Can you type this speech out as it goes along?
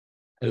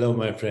Hello,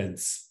 my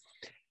friends.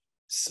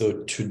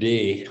 So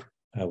today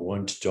I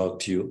want to talk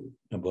to you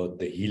about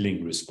the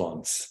healing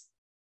response.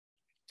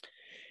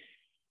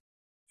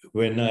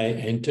 When I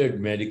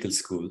entered medical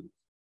school,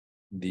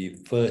 the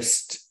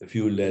first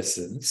few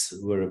lessons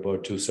were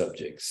about two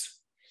subjects.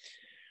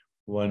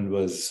 One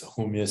was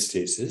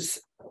homeostasis,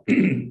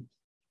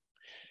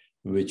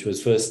 which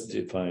was first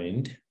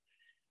defined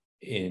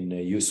in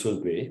a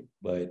useful way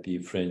by the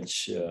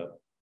French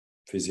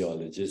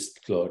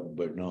physiologist Claude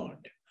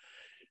Bernard.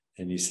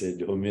 And he said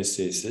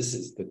homeostasis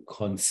is the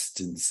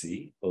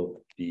constancy of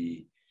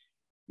the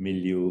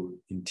milieu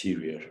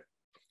interior.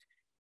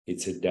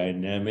 It's a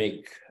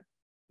dynamic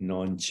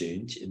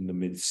non-change in the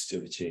midst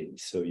of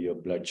change. So your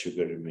blood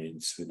sugar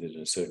remains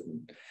within a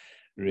certain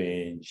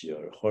range,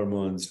 your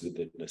hormones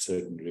within a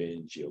certain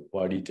range, your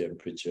body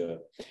temperature,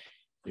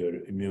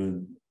 your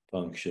immune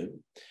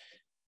function.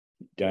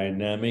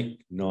 Dynamic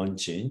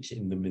non-change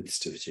in the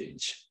midst of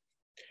change.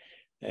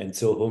 And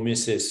so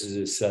homeostasis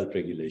is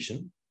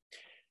self-regulation.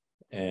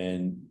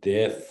 And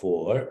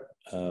therefore,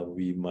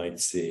 we might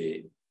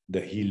say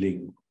the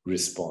healing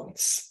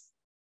response.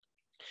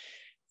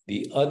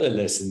 The other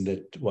lesson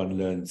that one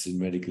learns in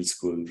medical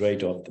school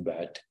right off the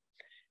bat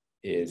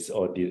is,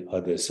 or the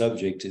other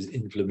subject is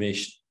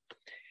inflammation.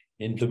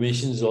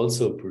 Inflammation is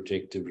also a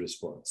protective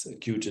response.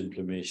 Acute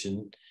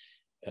inflammation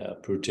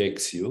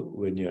protects you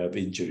when you have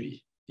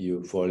injury.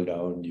 You fall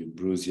down, you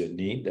bruise your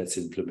knee, that's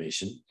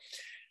inflammation.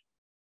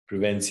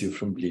 Prevents you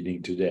from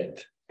bleeding to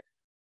death.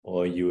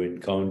 Or you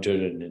encounter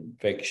an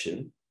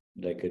infection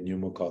like a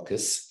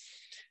pneumococcus,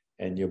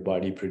 and your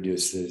body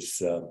produces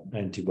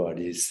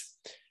antibodies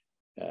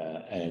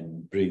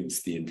and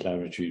brings the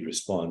inflammatory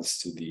response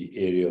to the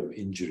area of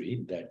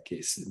injury,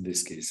 in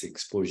this case,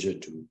 exposure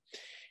to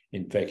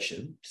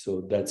infection.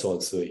 So that's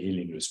also a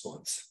healing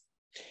response.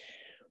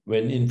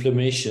 When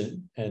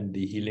inflammation and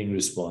the healing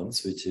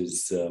response, which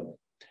is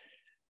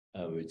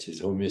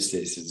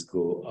homeostasis,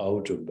 go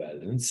out of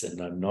balance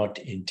and are not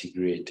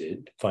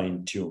integrated,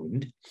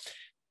 fine-tuned,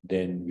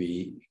 then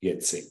we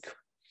get sick.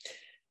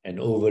 An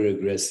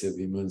over-aggressive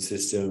immune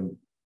system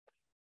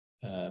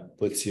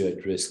puts you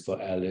at risk for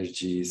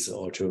allergies,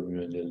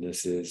 autoimmune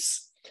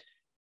illnesses.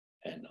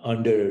 An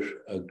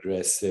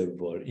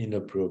under-aggressive or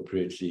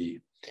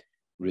inappropriately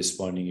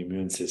responding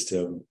immune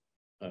system,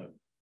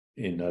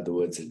 in other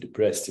words, a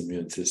depressed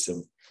immune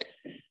system,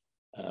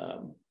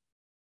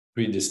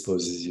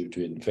 predisposes you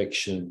to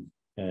infection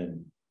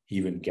and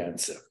even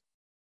cancer.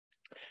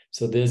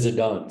 So there's a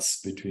dance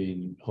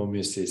between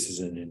homeostasis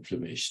and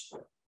inflammation.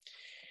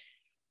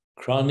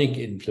 Chronic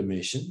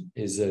inflammation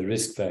is a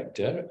risk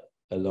factor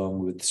along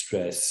with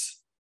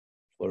stress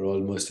for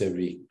almost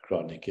every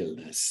chronic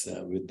illness,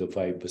 with the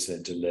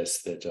 5% or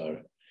less that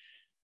are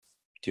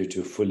due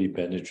to fully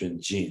penetrant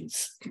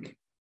genes.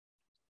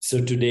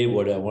 So today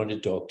what I want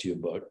to talk to you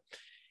about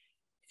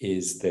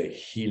is the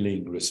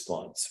healing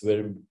response,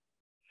 where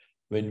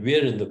when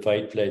we're in the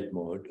fight-flight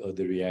mode or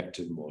the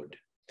reactive mode,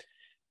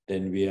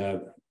 then we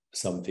have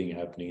something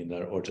happening in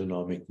our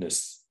autonomic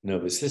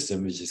nervous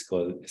system, which is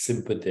called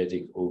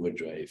sympathetic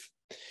overdrive.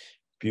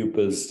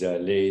 Pupils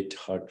dilate,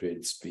 heart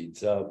rate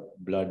speeds up,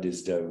 blood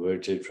is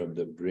diverted from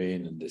the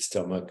brain and the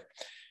stomach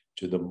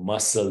to the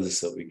muscles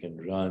so we can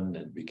run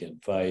and we can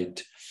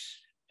fight.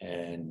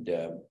 And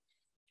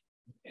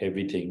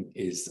everything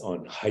is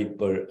on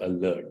hyper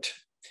alert.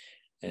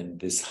 And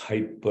this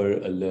hyper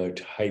alert,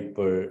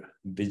 hyper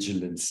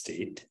vigilant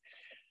state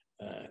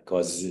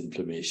causes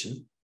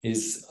inflammation,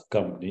 is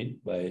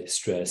accompanied by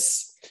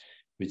stress,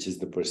 which is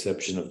the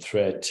perception of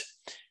threat,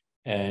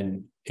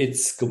 and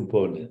its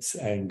components: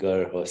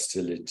 anger,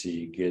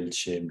 hostility, guilt,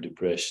 shame,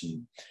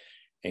 depression,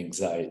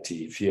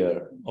 anxiety,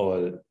 fear,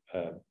 all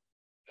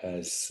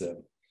as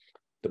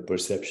the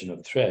perception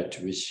of threat,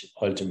 which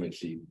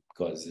ultimately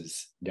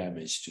causes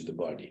damage to the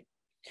body.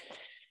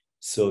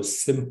 So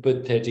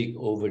sympathetic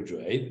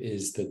overdrive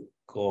is the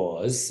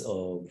cause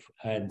of,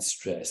 and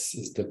stress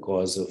is the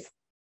cause of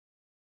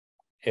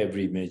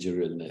every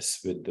major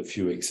illness with the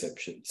few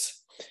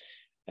exceptions.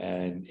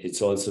 And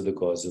it's also the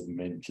cause of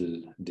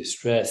mental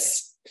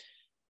distress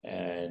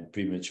and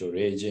premature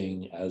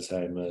aging,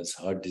 Alzheimer's,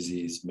 heart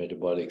disease,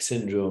 metabolic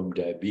syndrome,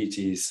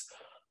 diabetes,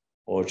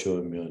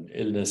 autoimmune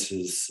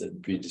illnesses,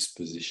 and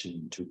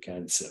predisposition to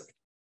cancer.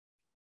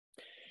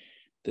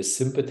 The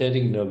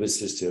sympathetic nervous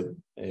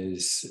system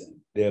is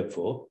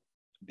therefore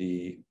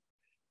the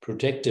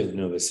protective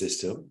nervous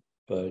system,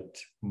 but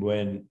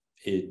when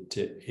it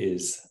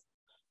is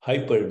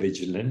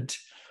hypervigilant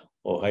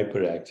or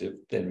hyperactive,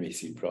 then we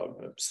see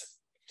problems.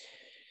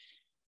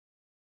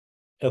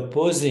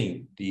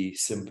 Opposing the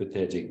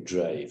sympathetic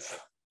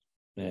drive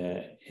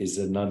is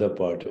another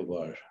part of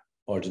our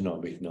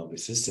autonomic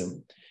nervous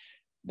system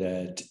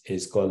that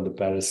is called the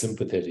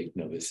parasympathetic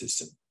nervous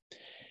system.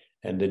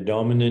 And the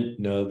dominant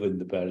nerve in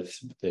the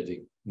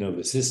parasympathetic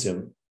nervous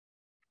system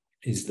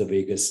is the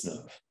vagus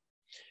nerve.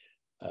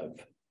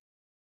 I've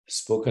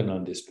spoken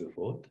on this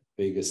before. The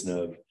vagus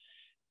nerve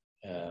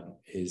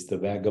is the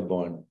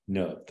vagabond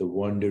nerve, the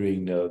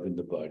wandering nerve in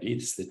the body.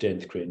 It's the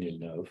 10th cranial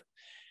nerve.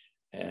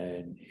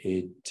 And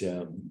it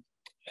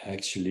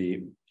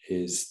actually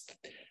is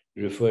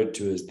referred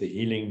to as the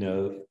healing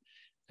nerve,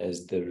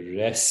 as the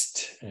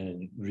rest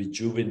and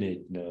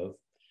rejuvenate nerve,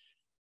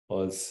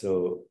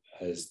 also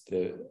as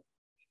the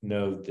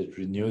nerve that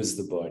renews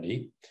the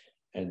body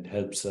and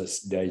helps us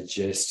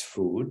digest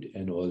food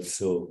and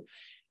also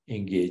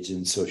engage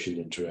in social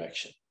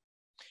interaction.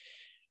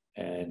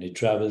 And it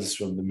travels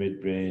from the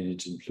midbrain.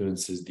 It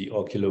influences the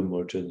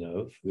oculomotor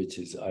nerve, which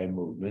is eye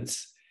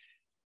movements,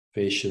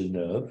 facial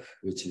nerve,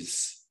 which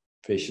is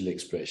facial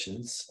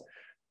expressions,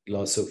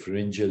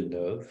 glossopharyngeal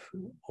nerve,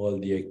 all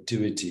the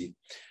activity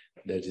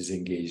that is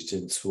engaged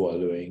in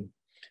swallowing,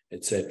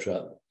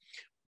 etc.,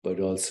 but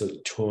also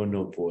tone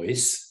of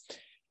voice.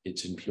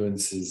 It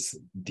influences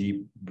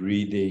deep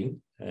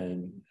breathing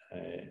and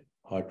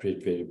heart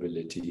rate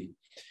variability.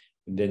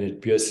 And then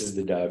it pierces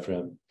the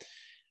diaphragm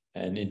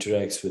and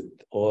interacts with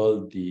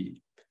all the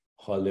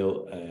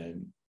hollow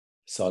and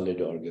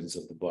solid organs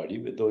of the body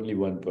with only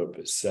one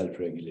purpose: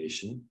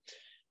 self-regulation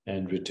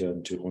and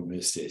return to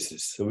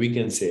homeostasis. So we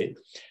can say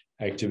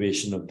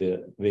activation of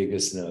the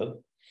vagus nerve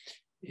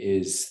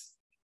is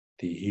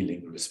the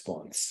healing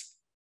response.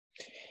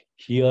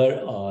 Here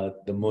are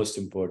the most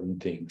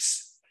important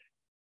things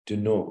to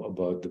know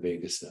about the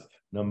vagus nerve.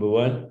 Number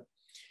one,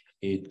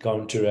 it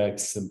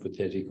counteracts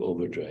sympathetic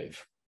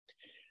overdrive.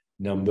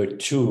 Number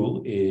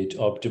two, it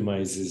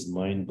optimizes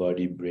mind,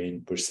 body,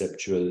 brain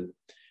perceptual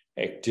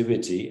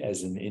activity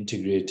as an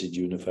integrated,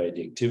 unified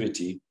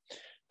activity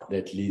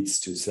that leads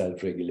to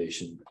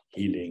self-regulation,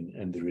 healing,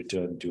 and the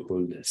return to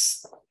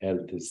wholeness.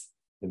 Health is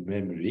the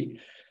memory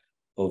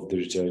of the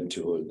return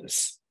to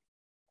wholeness.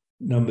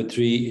 Number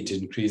three, it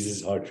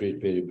increases heart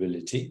rate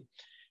variability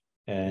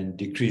and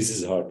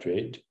decreases heart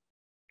rate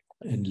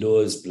and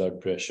lowers blood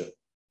pressure.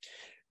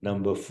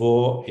 Number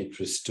four, it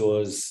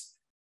restores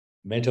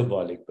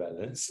metabolic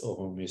balance or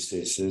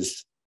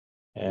homeostasis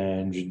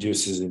and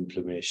reduces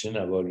inflammation.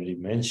 I've already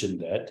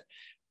mentioned that,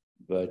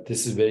 but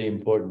this is very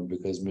important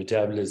because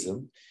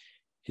metabolism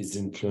is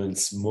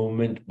influenced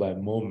moment by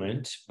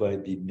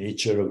the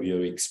nature of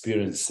your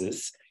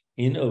experiences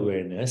in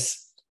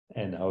awareness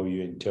and how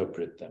you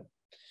interpret them.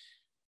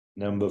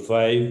 Number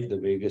five, the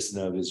vagus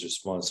nerve is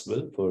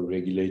responsible for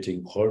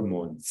regulating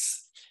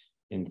hormones,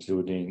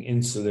 including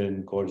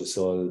insulin,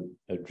 cortisol,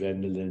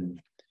 adrenaline,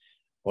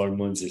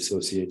 hormones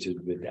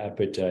associated with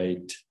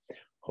appetite,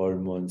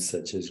 hormones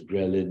such as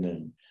ghrelin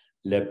and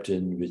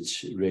leptin,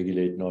 which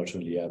regulate not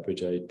only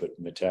appetite, but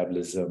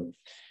metabolism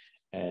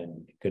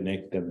and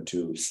connect them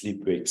to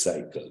sleep-wake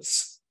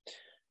cycles.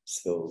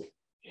 So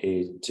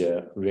it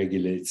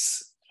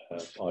regulates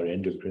our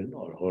endocrine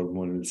or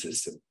hormonal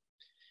system.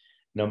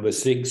 Number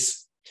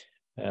six,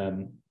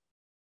 the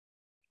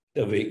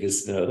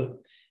vagus nerve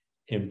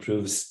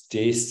improves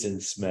taste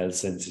and smell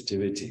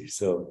sensitivity.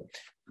 So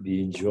the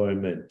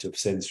enjoyment of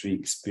sensory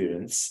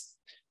experience,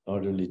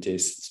 not only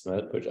taste and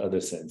smell, but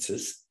other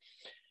senses.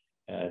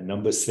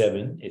 Number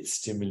seven, it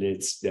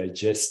stimulates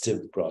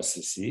digestive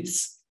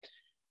processes.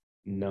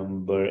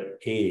 Number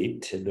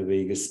eight, the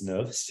vagus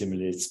nerve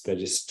stimulates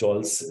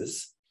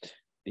peristalsis,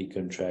 the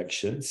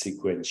contraction,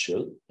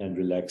 sequential, and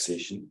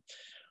relaxation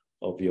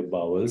of your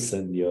bowels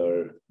and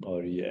your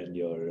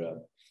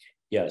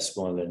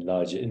small and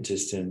large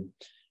intestine,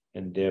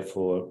 and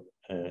therefore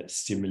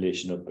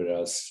stimulation of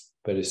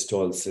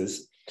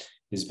peristalsis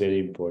is very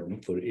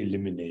important for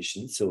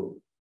elimination. So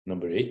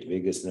number eight,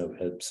 vagus nerve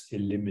helps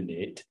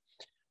eliminate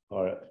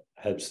or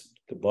helps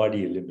the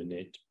body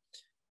eliminate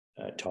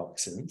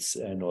toxins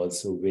and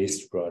also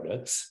waste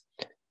products.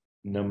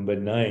 Number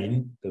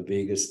nine, the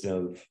vagus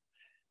nerve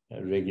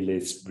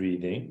regulates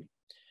breathing.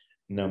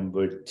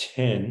 Number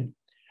 10,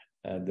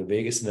 the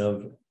vagus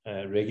nerve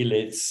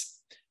regulates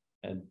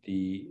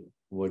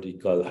what we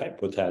call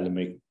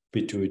hypothalamic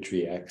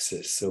pituitary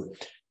axis. So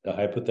the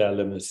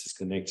hypothalamus is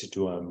connected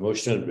to our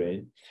emotional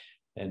brain,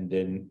 and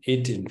then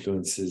it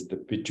influences the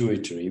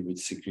pituitary, which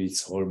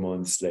secretes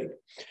hormones like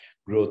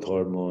growth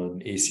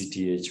hormone,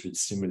 ACTH, which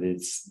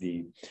stimulates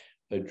the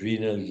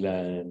adrenal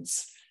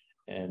glands,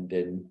 and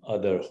then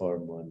other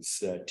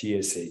hormones,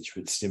 TSH,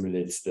 which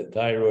stimulates the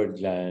thyroid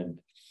gland,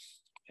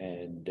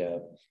 and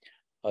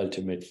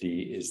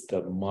ultimately is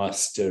the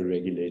master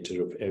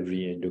regulator of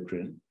every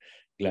endocrine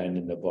gland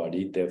in the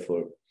body,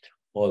 therefore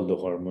all the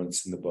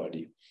hormones in the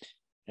body.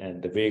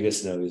 And the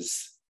vagus nerve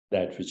is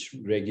that which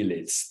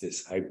regulates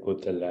this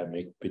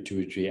hypothalamic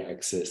pituitary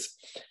axis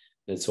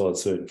that's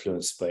also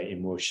influenced by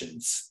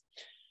emotions.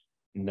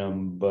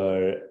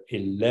 Number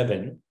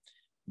 11,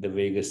 the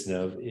vagus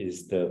nerve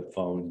is the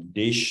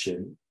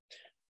foundation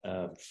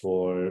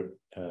for,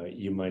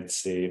 you might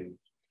say,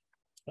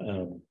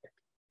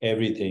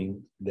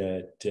 everything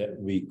that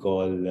we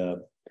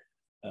call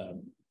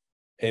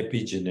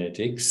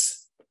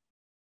epigenetics,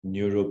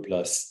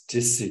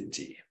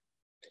 neuroplasticity,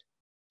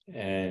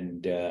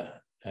 and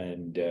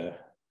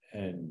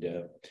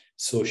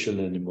social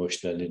and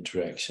emotional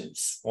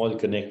interactions, all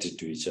connected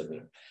to each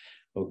other.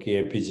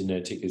 Okay,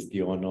 epigenetic is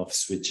the on-off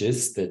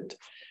switches that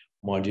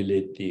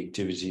modulate the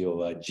activity of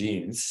our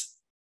genes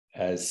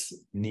as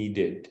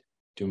needed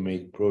to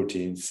make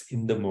proteins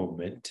in the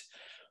moment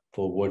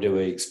for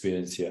whatever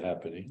experience you're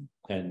happening.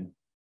 And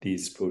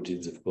these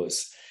proteins, of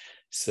course,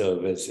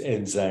 serve as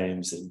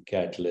enzymes and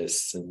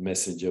catalysts and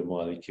messenger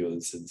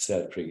molecules and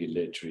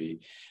self-regulatory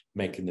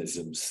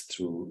mechanisms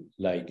through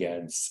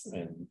ligands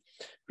and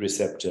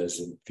receptors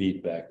and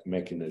feedback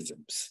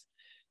mechanisms.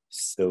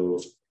 So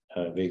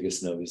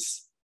vagus nerve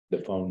is the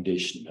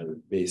foundational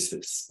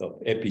basis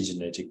of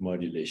epigenetic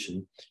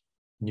modulation,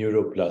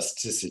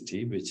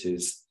 neuroplasticity, which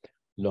is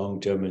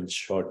long-term and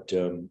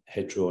short-term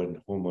hetero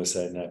and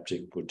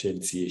homosynaptic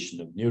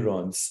potentiation of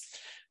neurons,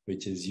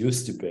 which is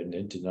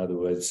use-dependent. In other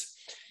words,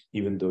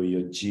 even though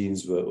your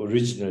genes were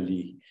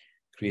originally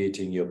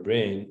creating your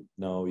brain,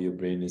 now your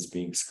brain is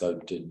being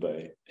sculpted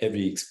by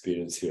every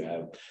experience you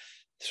have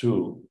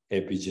through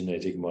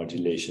epigenetic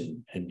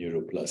modulation and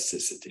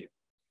neuroplasticity.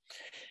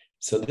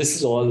 So this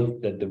is all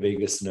that the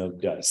vagus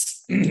nerve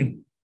does.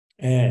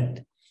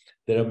 And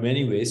there are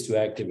many ways to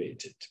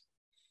activate it.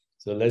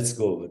 So let's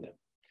go over them.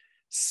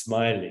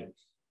 Smiling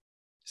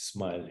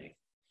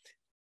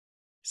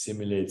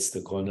simulates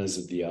the corners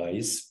of the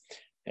eyes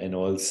and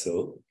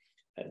also,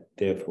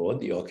 therefore,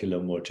 the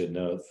oculomotor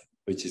nerve,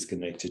 which is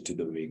connected to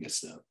the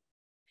vagus nerve.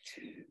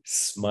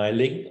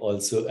 Smiling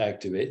also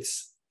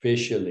activates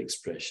facial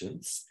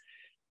expressions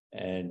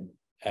and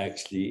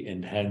actually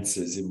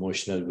enhances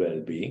emotional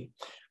well-being,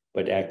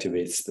 but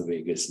activates the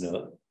vagus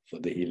nerve for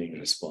the healing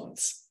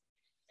response.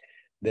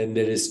 Then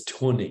there is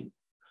toning,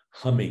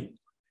 humming,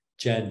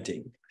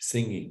 chanting,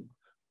 singing.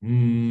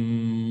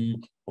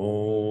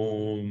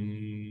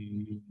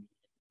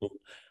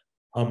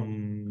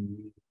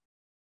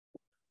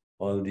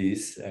 All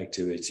these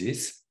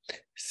activities,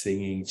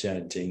 singing,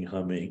 chanting,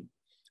 humming,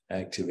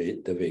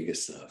 activate the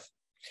vagus nerve.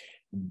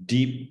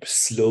 Deep,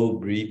 slow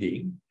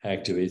breathing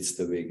activates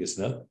the vagus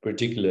nerve,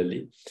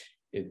 particularly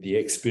if the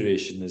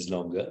expiration is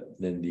longer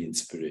than the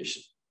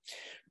inspiration.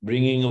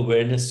 Bringing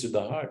awareness to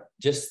the heart,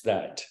 just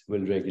that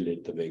will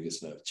regulate the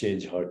vagus nerve,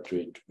 change heart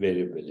rate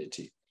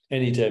variability.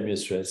 Anytime you're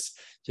stressed,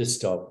 just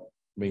stop,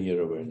 bring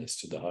your awareness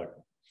to the heart.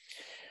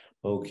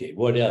 Okay,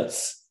 what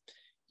else?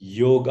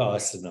 Yoga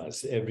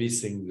asanas. Every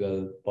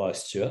single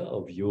posture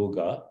of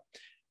yoga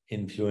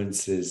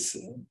influences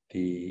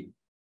the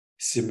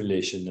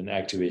stimulation and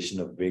activation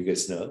of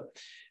vagus nerve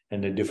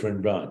and a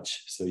different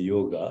branch. So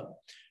yoga,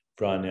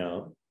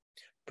 pranayama,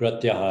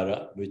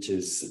 pratyahara, which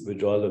is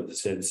withdrawal of the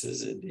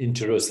senses, and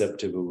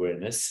interoceptive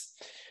awareness,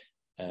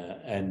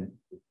 and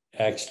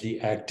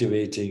actually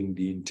activating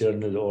the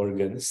internal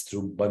organs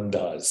through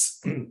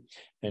bandhas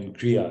and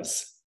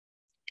kriyas,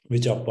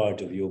 which are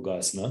part of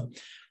yogasana,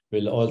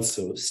 will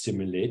also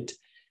stimulate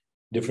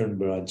different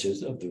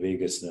branches of the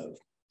vagus nerve.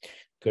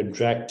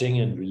 Contracting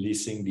and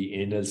releasing the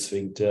anal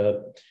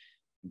sphincter,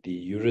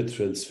 the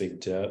urethral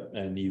sphincter,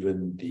 and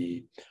even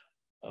the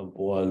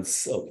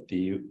walls of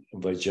the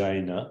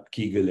vagina,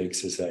 Kegel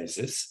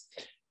exercises.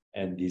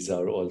 And these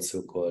are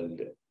also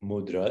called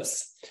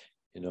mudras,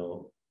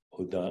 Uddiyana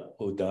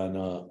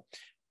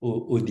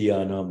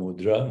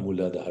mudra,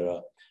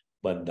 Muladhara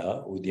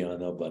bandha,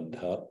 Uddiyana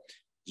bandha,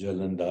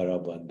 Jalandhara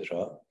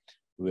bandha,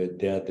 where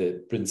they are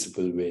the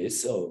principal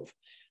ways of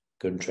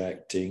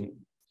contracting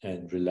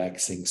and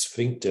relaxing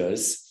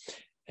sphincters,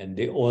 and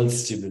they all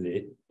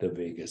stimulate the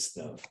vagus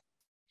nerve.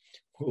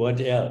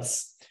 What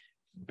else?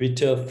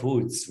 Bitter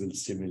foods will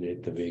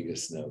stimulate the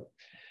vagus nerve.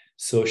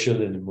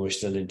 Social and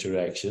emotional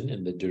interaction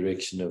in the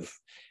direction of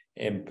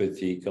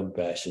empathy,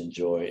 compassion,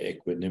 joy,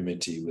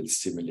 equanimity will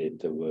stimulate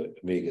the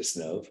vagus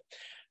nerve.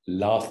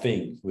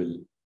 Laughing will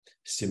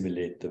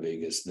stimulate the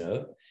vagus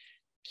nerve.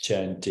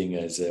 Chanting,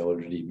 as I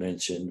already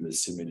mentioned, will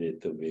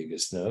stimulate the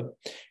vagus nerve.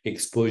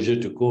 Exposure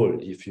to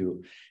cold. If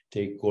you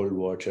take cold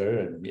water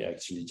and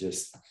actually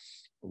just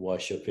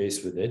wash your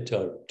face with it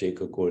or take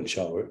a cold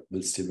shower,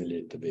 will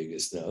stimulate the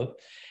vagus nerve.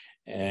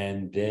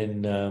 And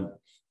then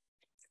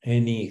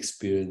any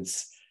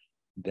experience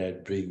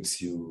that brings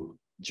you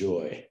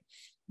joy,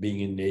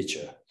 being in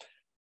nature,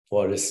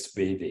 forest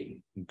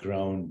bathing,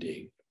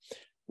 grounding,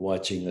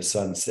 watching a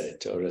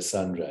sunset or a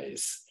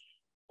sunrise,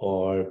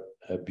 or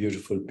a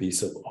beautiful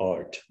piece of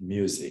art,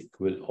 music,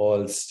 will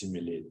all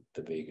stimulate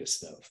the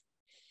vagus nerve.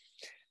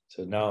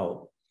 So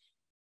now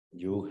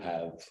you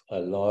have a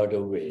lot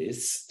of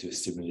ways to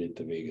stimulate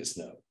the vagus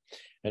nerve.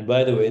 And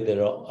by the way,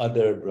 there are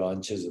other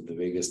branches of the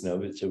vagus nerve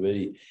which are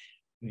very,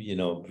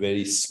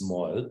 very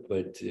small,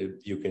 but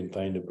you can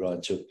find a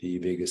branch of the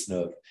vagus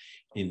nerve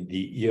in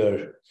the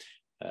ear,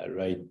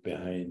 right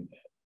behind,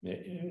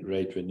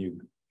 right when you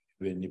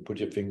put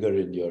your finger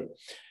in your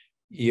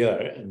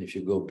ear, and if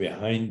you go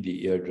behind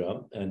the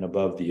eardrum and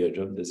above the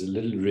eardrum, there's a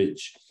little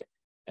ridge,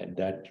 and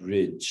that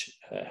ridge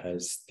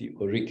has the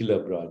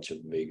auricular branch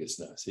of the vagus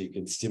nerve. So you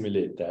can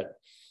stimulate that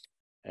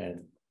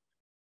and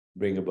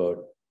bring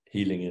about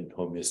healing and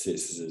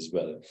homeostasis as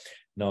well.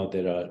 Now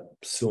there are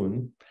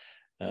soon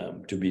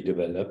to be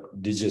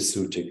developed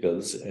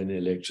digiceuticals and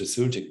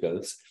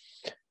electroceuticals,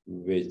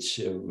 which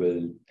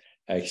will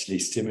actually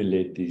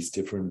stimulate these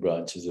different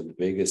branches of the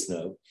vagus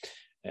nerve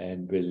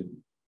and will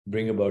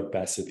bring about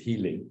passive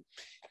healing,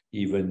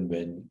 even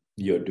when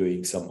you're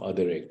doing some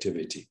other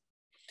activity.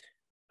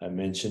 I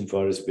mentioned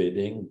forest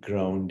bathing,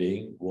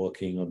 grounding,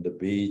 walking on the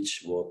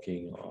beach,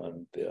 walking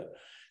on the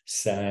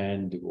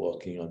sand,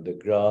 walking on the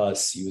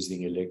grass,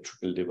 using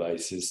electrical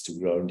devices to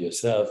ground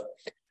yourself.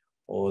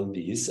 All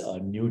these are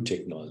new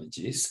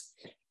technologies.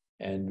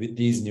 And with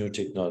these new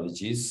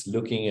technologies,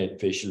 looking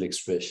at facial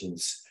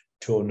expressions,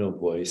 tone of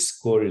voice,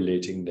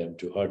 correlating them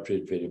to heart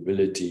rate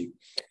variability,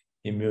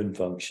 immune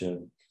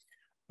function,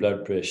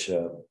 blood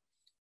pressure,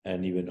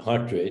 and even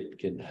heart rate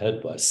can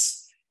help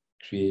us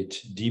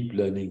create deep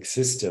learning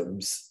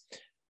systems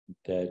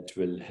that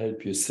will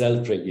help you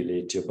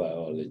self-regulate your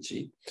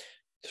biology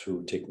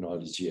through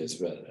technology as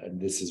well. And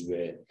this is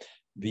where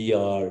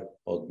VR,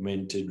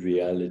 augmented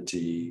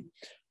reality,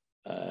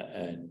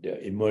 and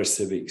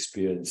immersive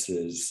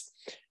experiences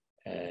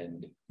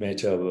and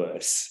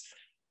metaverse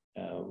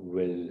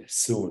will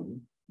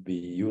soon be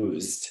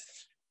used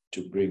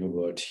to bring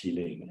about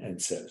healing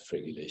and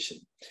self-regulation.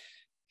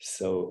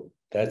 So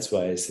that's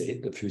why I say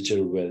the future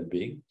of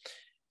well-being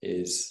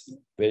is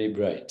very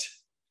bright.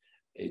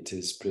 It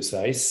is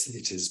precise,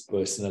 it is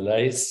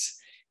personalized,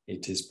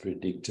 it is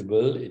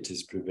predictable, it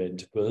is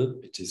preventable,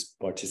 it is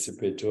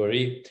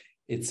participatory,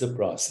 it's a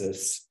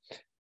process.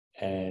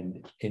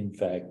 And in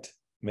fact,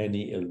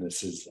 many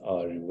illnesses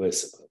are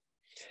reversible.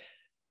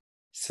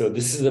 So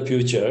this is the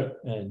future,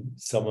 and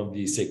some of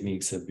these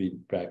techniques have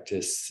been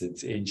practiced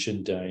since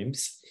ancient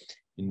times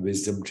in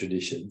wisdom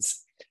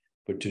traditions.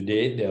 But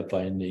today they are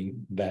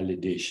finding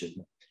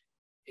validation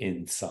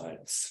in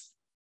science.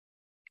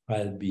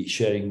 I'll be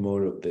sharing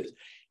more of the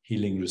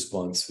healing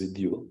response with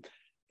you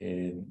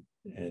in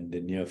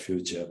the near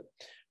future.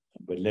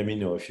 But let me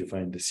know if you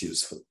find this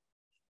useful.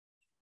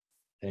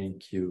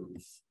 Thank you.